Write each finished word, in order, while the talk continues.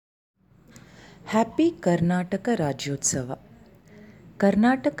Happy Karnataka Rajyotsava.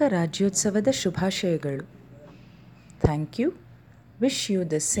 Karnataka ರಾಜ್ಯೋತ್ಸವದ ಶುಭಾಶಯಗಳು. Thank you. Wish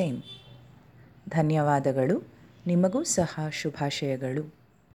you the same. ಧನ್ಯವಾದಗಳು. ನಿಮಗೂ ಸಹ ಶುಭಾಶಯಗಳು.